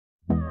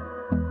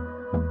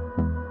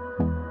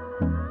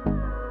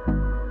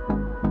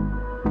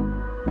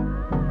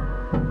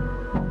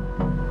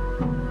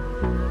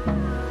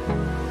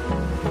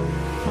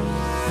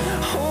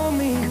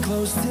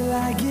close till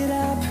I get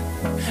up.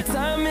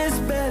 Time is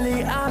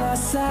barely on our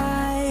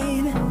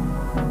side.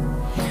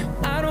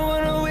 I don't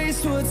wanna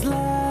waste what's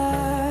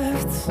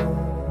left.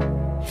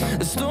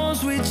 The storms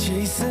we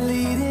chase are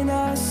leading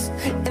us,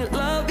 and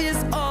love is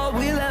all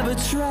we'll ever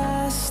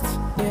trust.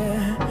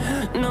 Yeah,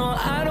 no,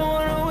 I don't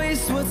wanna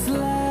waste what's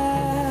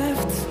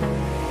left.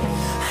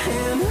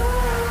 And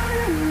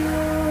on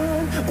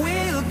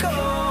we'll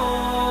go,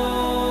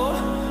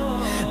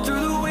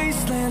 through the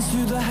wastelands,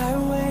 through the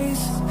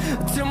highways,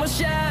 till my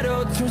shadow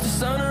turns to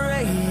sun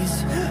rays.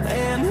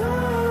 And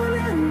on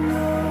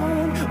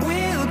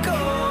we'll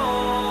go.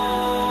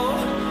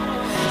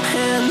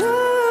 And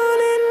on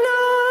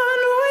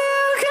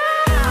we'll go.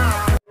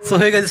 So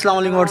hey guys, अस्सलाम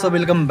वालेकुम, WhatsApp,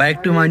 welcome back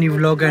to my new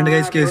vlog. And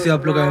guys, कैसे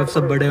आप लोग? आप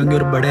सब बड़े होंगे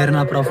और बड़े रहना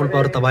अपना फुल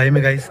पावर तबाही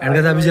में गाइस। एंड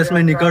गाइस, अभी जस्ट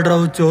मैं निकल रहा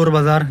हूँ चोर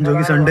बाजार, जो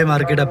कि संडे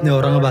मार्केट अपने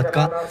औरंगाबाद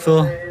का। सो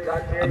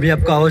अभी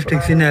आपको आवाज़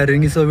ठीक से नहीं आ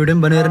रही, सो वीडियो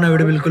में बने रहना,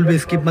 वीडियो बिल्कुल भी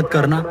स्किप मत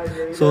करना।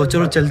 सो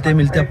चलो चलते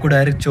मिलते आपको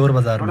डायरेक्ट चोर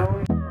बाजार में।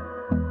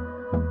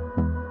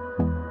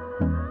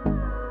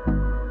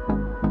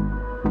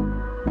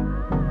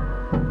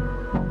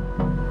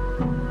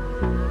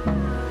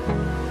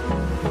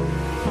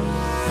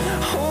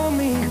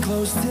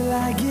 Close till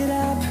I get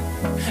up.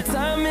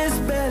 Time is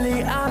barely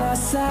on our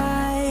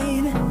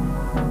side.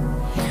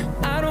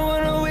 I don't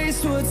wanna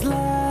waste what's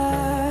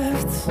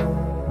left.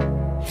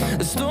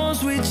 The storms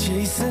we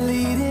chase are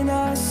leading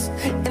us,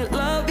 and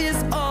love is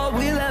all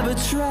we'll ever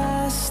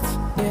trust.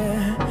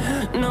 Yeah,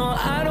 no,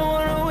 I don't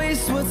wanna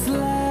waste what's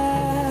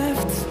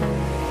left.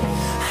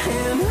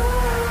 And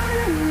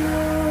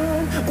on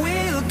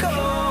we'll go,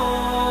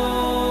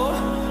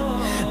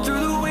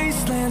 through the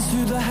wastelands,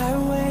 through the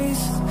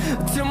highways,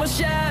 till my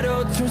shadow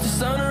turns to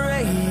sun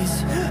rays.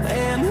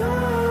 And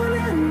on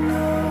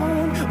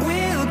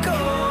we'll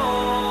go,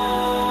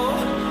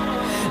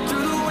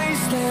 through the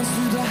wastelands,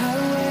 through the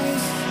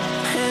highways.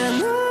 And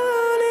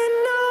on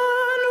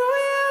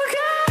we'll go.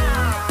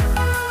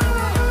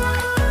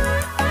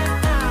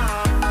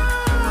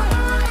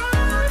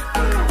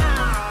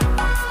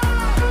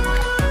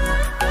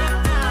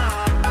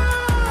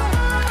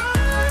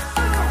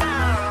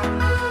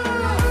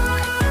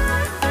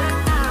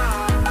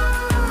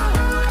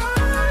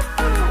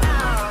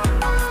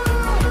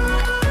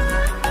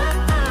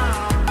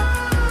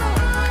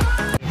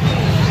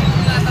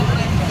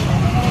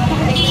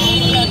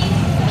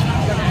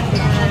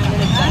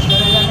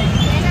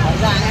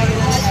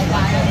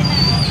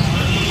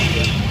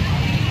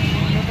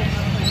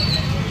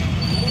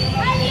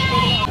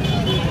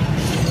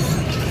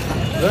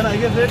 Gân ấy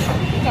kia hết.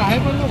 Cả hai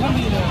con không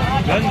gì rồi.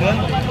 Gân. Gân.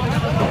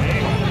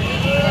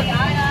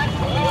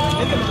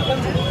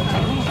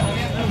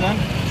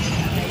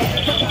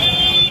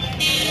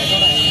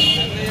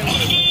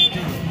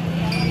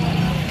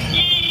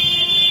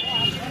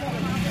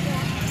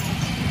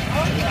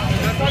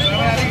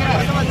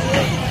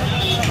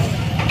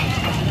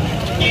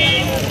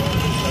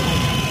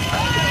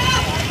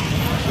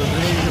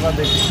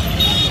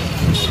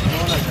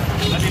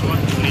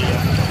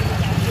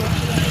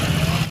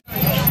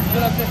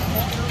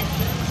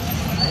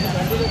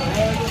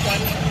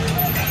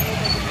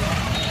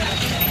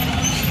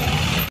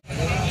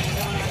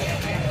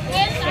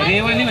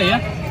 ये वाली नहीं भैया।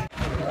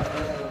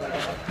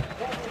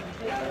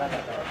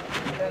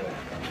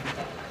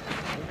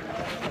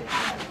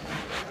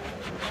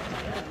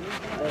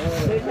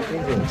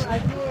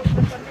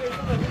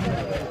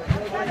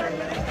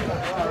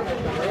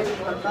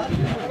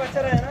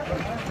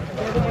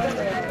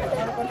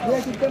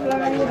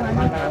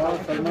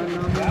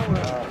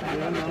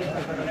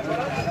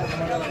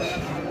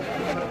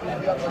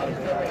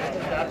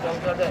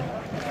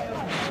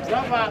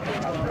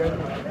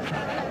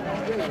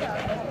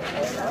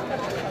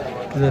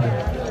 इधर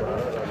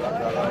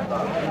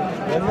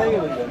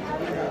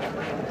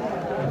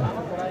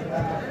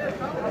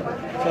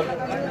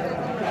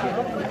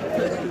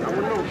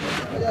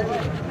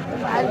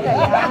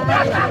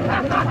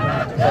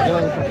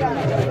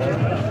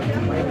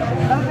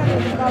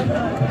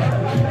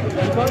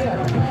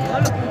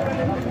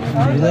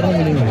इधर नहीं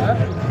मिलेंगे।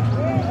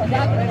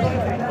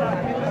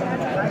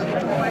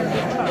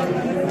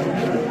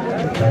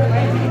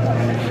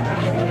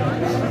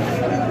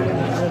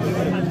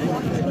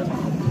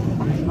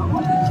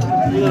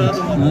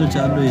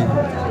 चालू है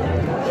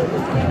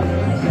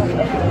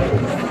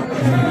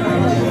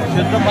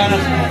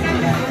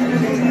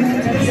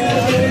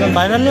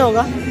फाइनल नहीं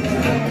होगा।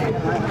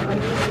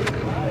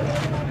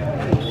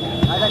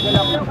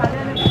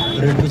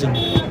 रेट भी चल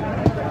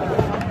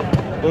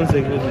कौन से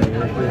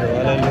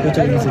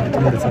चल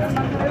तुम्हारे साथ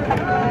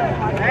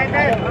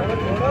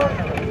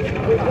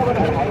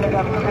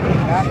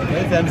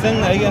सैमसंग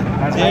है क्या?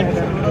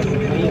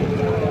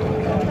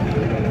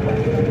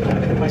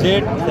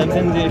 जेट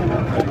सैमसंग जेट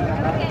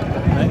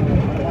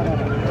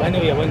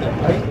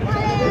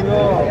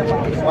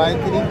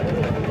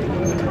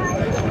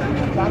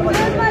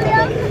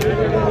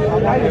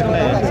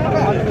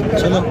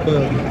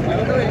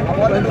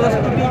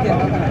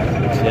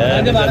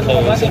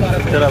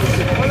चलो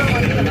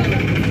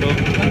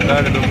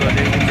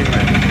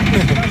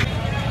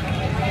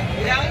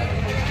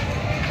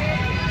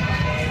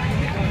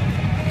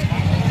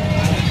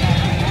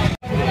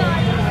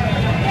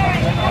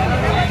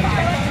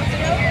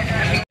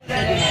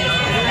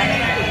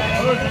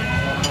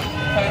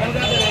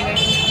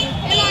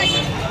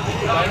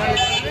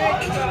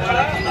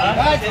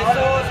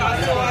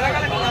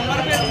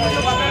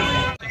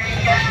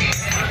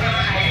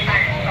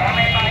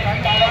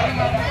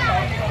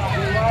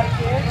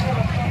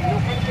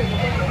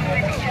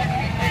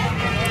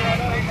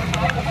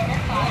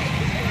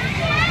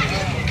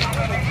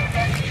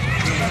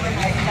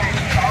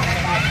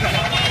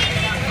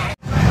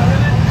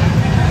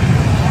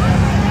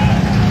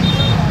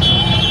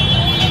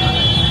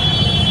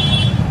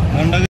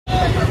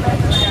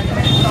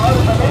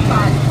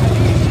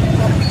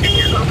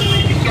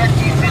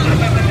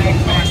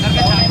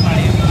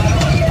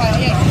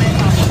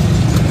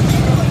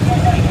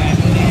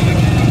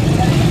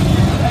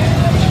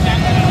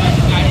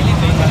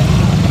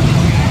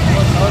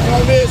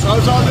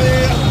खालसा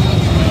जी